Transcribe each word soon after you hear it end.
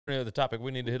Any other topic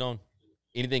we need to hit on?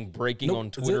 Anything breaking Nope, on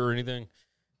that's Twitter it. or anything?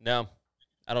 No,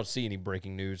 I don't see any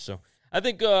breaking news. So I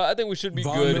think we should be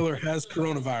Von good. Miller has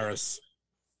coronavirus.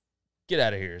 Get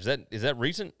out of here. Is that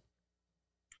recent?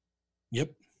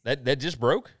 Yep. That just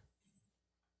broke?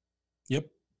 Yep.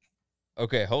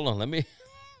 Okay, hold on. Let me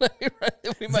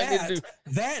we might need to do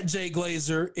That Jay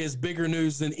Glazer is bigger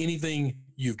news than anything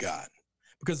you got,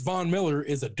 because Von Miller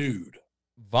is a dude.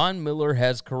 Von Miller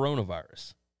has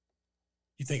coronavirus.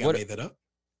 You think What- I made that up?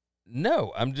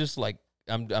 No, I'm just like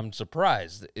I'm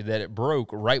surprised that it broke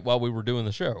right while we were doing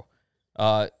the show.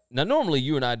 Now normally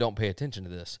you and I don't pay attention to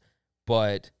this,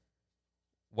 but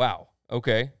wow.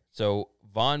 Okay, so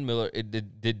Von Miller,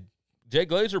 did Jay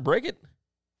Glazer break it?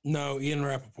 No, Ian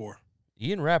Rappaport.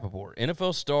 Ian Rappaport,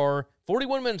 NFL star,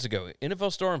 41 minutes ago,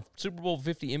 NFL star and Super Bowl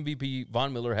 50 MVP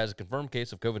Von Miller has a confirmed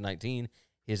case of COVID-19.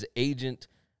 His agent,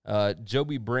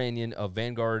 Joby Branyan of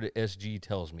Vanguard SG,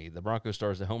 tells me the Broncos star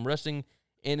is at home resting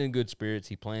and in good spirits.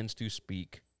 He plans to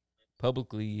speak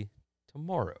publicly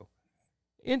tomorrow.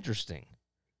 Interesting.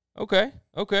 Okay.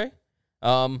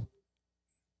 Now,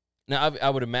 I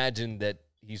would imagine that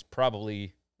he's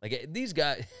probably, like, these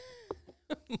guys,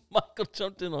 Michael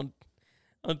jumped in on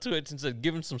Twitch and said,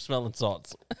 give him some smelling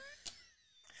salts.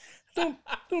 Don't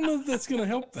know if that's going to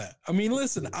help that. I mean,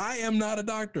 listen, I am not a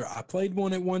doctor. I played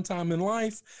one at one time in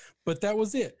life, but that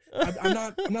was it. I'm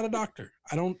not a doctor.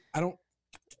 I don't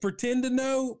pretend to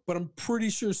know, but I'm pretty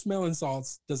sure smelling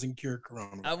salts doesn't cure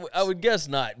coronavirus. I would guess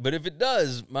not, but if it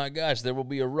does, my gosh, there will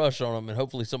be a rush on them, and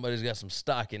hopefully somebody's got some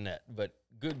stock in that. But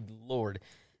good Lord,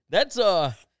 that's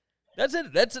it.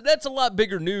 That's a lot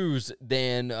bigger news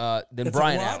than It's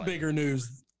Brian a lot Allen. bigger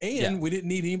news, and we didn't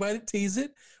need anybody to tease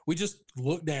it. We just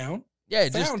looked down. Yeah,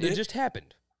 it found just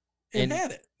happened. and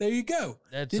had it. There you go.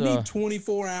 That's Didn't need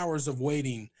 24 hours of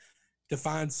waiting to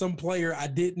find some player I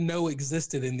didn't know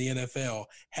existed in the NFL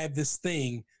had this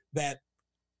thing that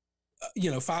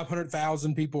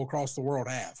 500,000 people across the world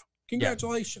have.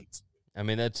 Congratulations. I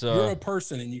mean, that's You're a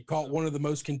person and you caught one of the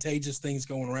most contagious things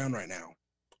going around right now.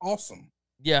 Awesome.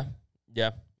 Yeah.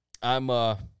 I'm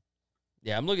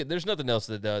looking. There's nothing else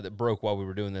that broke while we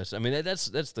were doing this. I mean, that's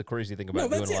the crazy thing about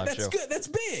doing a live show. That's good. That's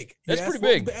big. That's pretty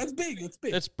big. That's big. That's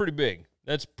big. That's pretty big.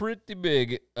 That's pretty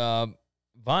big. Von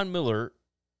Miller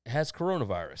has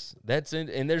coronavirus. That's in,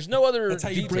 and there's no other. That's how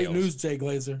you break news, Jay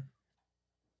Glazer.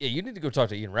 Yeah, you need to go talk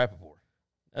to Ian Rappaport.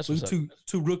 That's what's up.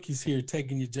 Two rookies here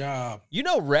taking your job. You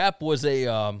know, Rapp was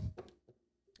an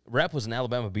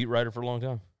Alabama beat writer for a long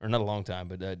time, or not a long time,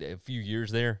 but a few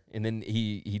years there, and then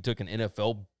he took an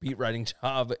NFL beat writing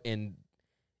job, and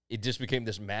it just became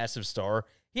this massive star.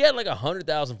 He had like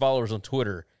 100,000 followers on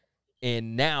Twitter,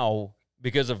 and now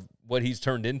because of what he's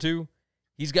turned into,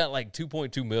 he's got like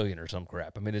 2.2 million or some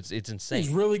crap. I mean, it's insane. He's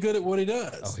really good at what he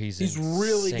does. Oh, he's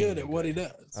really good at what he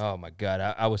does. Oh my God,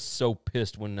 I was so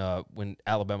pissed when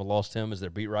Alabama lost him as their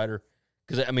beat writer,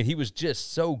 because I mean he was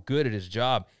just so good at his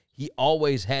job. He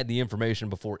always had the information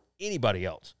before anybody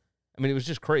else. I mean, it was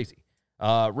just crazy.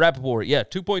 Rappaport,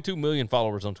 2.2 million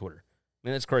followers on Twitter. I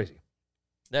mean, that's crazy.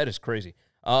 That is crazy.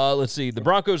 Let's see. The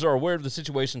Broncos are aware of the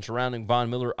situation surrounding Von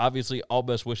Miller. Obviously, all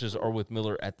best wishes are with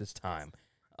Miller at this time.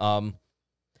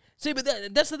 See,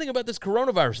 but that's the thing about this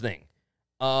coronavirus thing.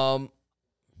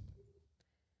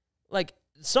 Like,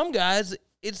 some guys,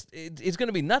 it's going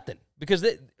to be nothing. Because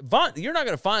you're not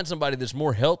going to find somebody that's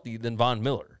more healthy than Von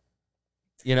Miller.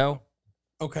 You know?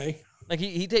 Okay. Like,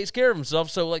 he takes care of himself,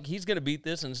 so, like, he's going to beat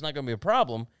this, and it's not going to be a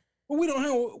problem. Well, we don't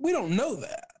know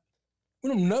that. We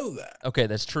don't know that. Okay,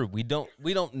 that's true. We don't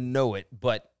know it,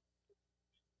 but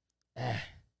I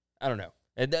don't know.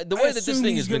 The way that this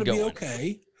thing has been going. Be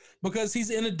okay, because he's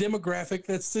in a demographic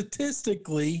that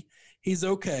statistically he's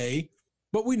okay,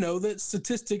 but we know that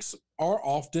statistics are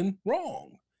often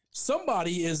wrong.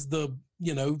 Somebody is the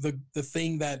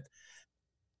thing that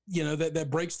that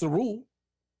breaks the rule.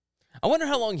 I wonder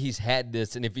how long he's had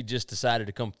this, and if he just decided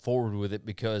to come forward with it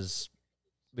because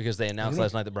they announced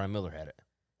last night that Brian Miller had it.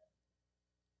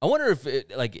 I wonder if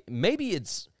maybe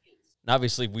it's,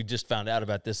 obviously we just found out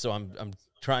about this, so I'm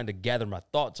trying to gather my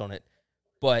thoughts on it,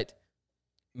 but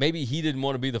maybe he didn't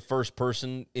want to be the first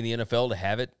person in the NFL to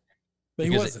have it. But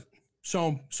he wasn't.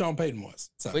 Sean Payton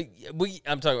was. So.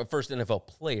 I'm talking about first NFL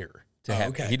player to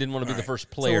have it. He didn't want to be the first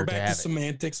So player we're back to have to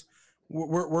semantics.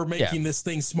 We're making this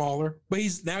thing smaller, but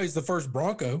he's the first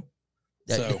Bronco.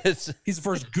 So he's the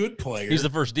first good player. He's the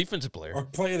first defensive player. Or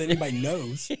player that anybody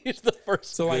knows. He's the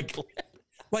first so player.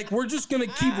 Like we're just going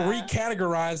to keep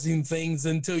recategorizing things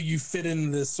until you fit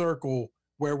in this circle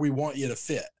where we want you to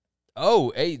fit.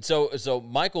 Oh, hey, so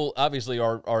Michael, obviously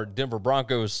our Denver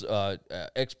Broncos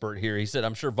expert here, he said,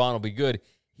 I'm sure Von will be good.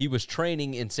 he was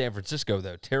training in San Francisco,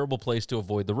 though. Terrible place to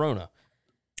avoid the Rona.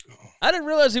 I didn't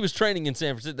realize he was training in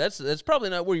San Francisco. That's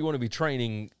probably not where you want to be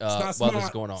training while this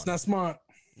is going on. It's not smart.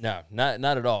 No, not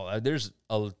at all. There's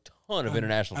a ton of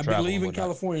international travel. I believe in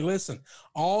California. Listen,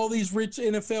 all these rich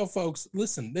NFL folks,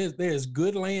 listen, there's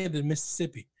good land in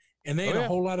Mississippi, and there ain't a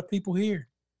whole lot of people here.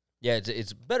 Yeah,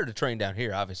 it's better to train down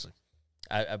here, obviously.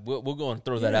 We'll go and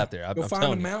throw that out there. Go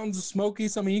find the mountains of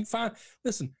Smokies. I mean, you can find,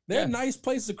 listen, there are nice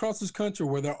places across this country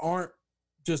where there aren't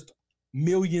just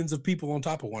millions of people on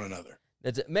top of one another.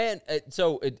 That's it, man.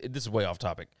 So this is way off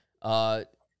topic. I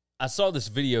saw this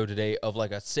video today of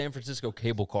like a San Francisco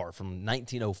cable car from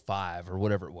 1905 or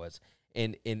whatever it was,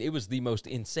 and it was the most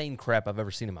insane crap I've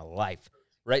ever seen in my life.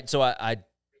 Right, so I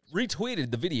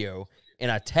retweeted the video and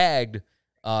I tagged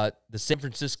the San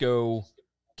Francisco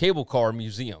Cable Car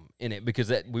Museum in it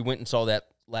because we went and saw that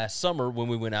last summer when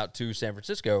we went out to San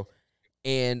Francisco,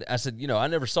 and I said, I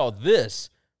never saw this,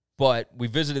 but we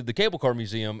visited the Cable Car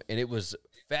Museum and it was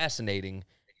fascinating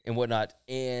and whatnot,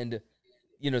 and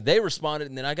they responded,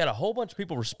 and then I got a whole bunch of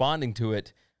people responding to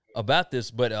it about this.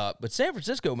 But San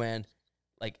Francisco, man,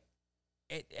 like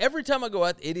every time I go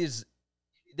out,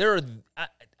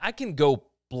 I can go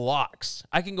blocks,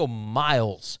 I can go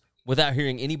miles without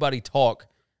hearing anybody talk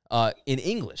in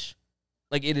English.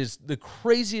 Like, it is the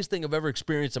craziest thing I've ever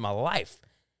experienced in my life.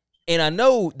 And I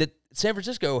know that San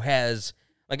Francisco has,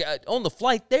 like, on the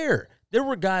flight there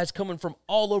were guys coming from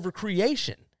all over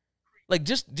creation. Like,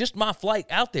 just my flight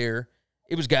out there,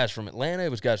 it was guys from Atlanta.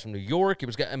 It was guys from New York.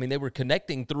 They were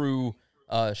connecting through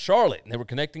Charlotte, and they were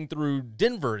connecting through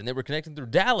Denver, and they were connecting through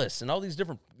Dallas, and all these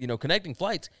different, connecting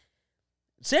flights.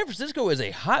 San Francisco is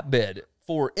a hotbed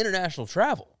for international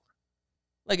travel.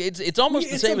 Like, it's almost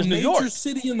the same as New York. It's a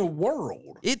major city in the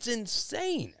world. It's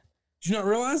insane. Did you not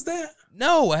realize that?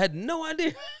 No, I had no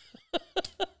idea.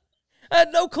 I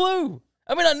had no clue.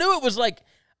 I mean, I knew it was like,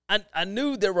 I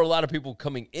knew there were a lot of people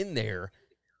coming in there.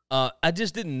 I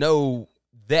just didn't know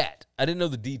that. I didn't know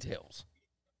the details.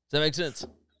 Does that make sense?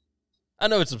 I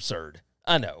know it's absurd.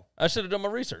 I know. I should have done my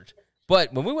research.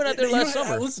 But when we went out there last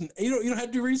summer, listen, you don't have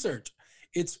to do research.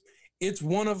 It's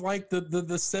one of like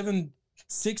the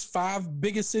 765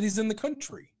 biggest cities in the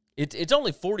country. It's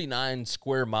only 49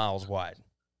 square miles wide.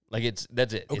 Like,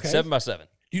 that's it. Okay. It's 7 by 7.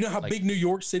 Do you know how big New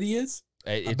York City is?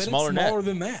 It's smaller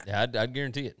than that. Yeah, I'd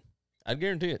guarantee it. I'd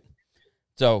guarantee it.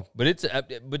 So, but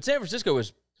San Francisco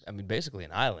is, basically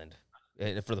an island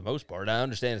for the most part. I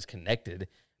understand it's connected,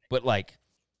 but like,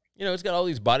 it's got all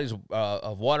these bodies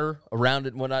of water around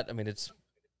it and whatnot.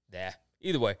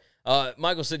 Either way.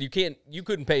 Michael said you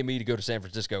couldn't pay me to go to San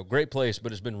Francisco. Great place,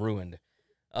 but it's been ruined.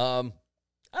 I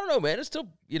don't know, man. It's still,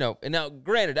 and now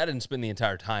granted, I didn't spend the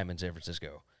entire time in San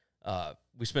Francisco.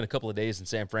 We spent a couple of days in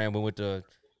San Fran. We went to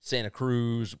Santa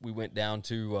Cruz. We went down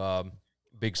to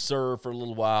Big Sur for a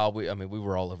little while. We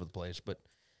were all over the place, but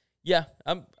yeah,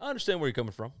 I understand where you're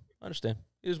coming from. I understand.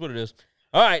 It is what it is.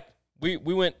 All right, we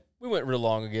went real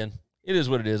long again. It is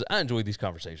what it is. I enjoyed these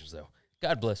conversations though.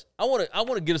 God bless. I want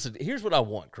to get us. Here's what I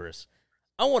want, Chris.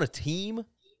 I want a team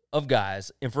of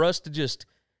guys, and for us to just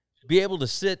be able to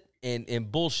sit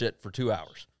and bullshit for 2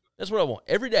 hours. That's what I want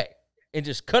every day, and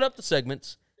just cut up the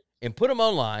segments and put them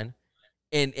online,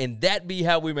 and that be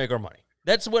how we make our money.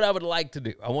 That's what I would like to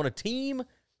do. I want a team.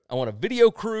 I want a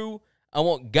video crew. I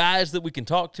want guys that we can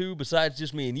talk to besides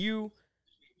just me and you.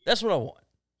 That's what I want.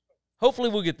 Hopefully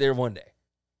we'll get there one day.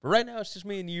 But right now it's just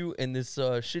me and you and this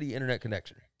shitty internet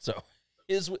connection. So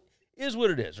is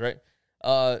what it is, right?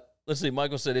 Let's see.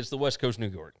 Michael said it's the West Coast New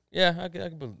York. Yeah, I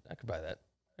could buy that.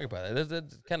 I could buy that.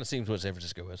 That kind of seems what San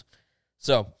Francisco is.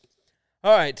 So,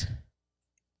 all right.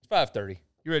 It's 5:30.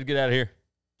 You ready to get out of here?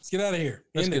 Let's get out of here.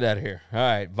 Let's get out of here. All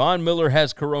right. Von Miller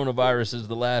has coronavirus is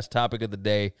the last topic of the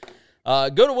day. Go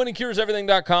to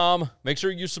winningcureseverything.com. Make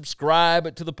sure you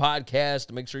subscribe to the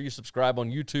podcast. Make sure you subscribe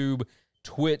on YouTube,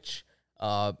 Twitch,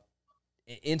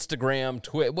 Instagram,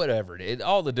 Twitter, whatever it is.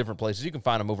 All the different places. You can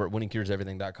find them over at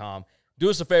winningcureseverything.com. Do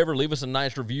us a favor. Leave us a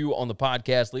nice review on the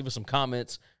podcast. Leave us some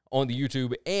comments on the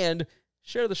YouTube. And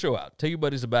share the show out. Tell your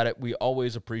buddies about it. We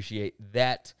always appreciate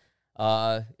that.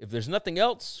 If there's nothing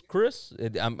else, Chris,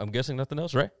 I'm guessing nothing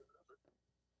else, right?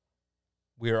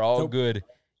 We are all good.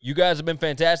 You guys have been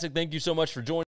fantastic. Thank you so much for joining.